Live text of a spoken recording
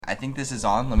I think this is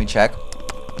on. Let me check.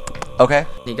 Okay.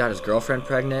 He got his girlfriend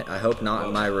pregnant. I hope not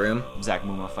in my room. Zach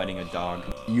Muma fighting a dog.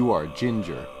 You are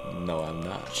Ginger. No, I'm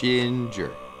not.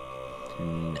 Ginger.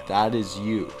 No. That is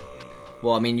you.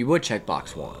 Well, I mean, you would check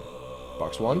box 1.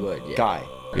 Box 1? You would, yeah. Guy.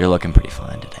 You're looking pretty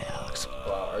fine today, Alex.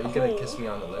 Wow, are you gonna kiss me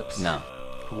on the lips? No.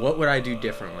 What would I do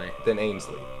differently? Then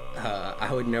Ainsley. I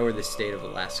would know where the state of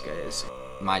Alaska is.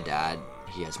 My dad,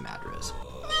 he has Madras.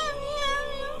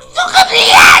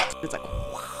 It's like,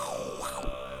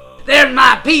 They're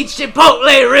my peach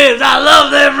chipotle ribs. I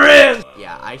love them ribs.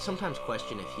 Yeah, I sometimes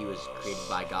question if he was created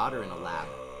by God or in a lab.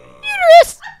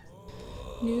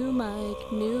 New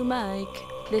mic.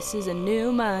 This is a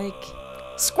new mic.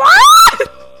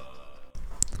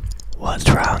 What's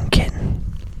wrong,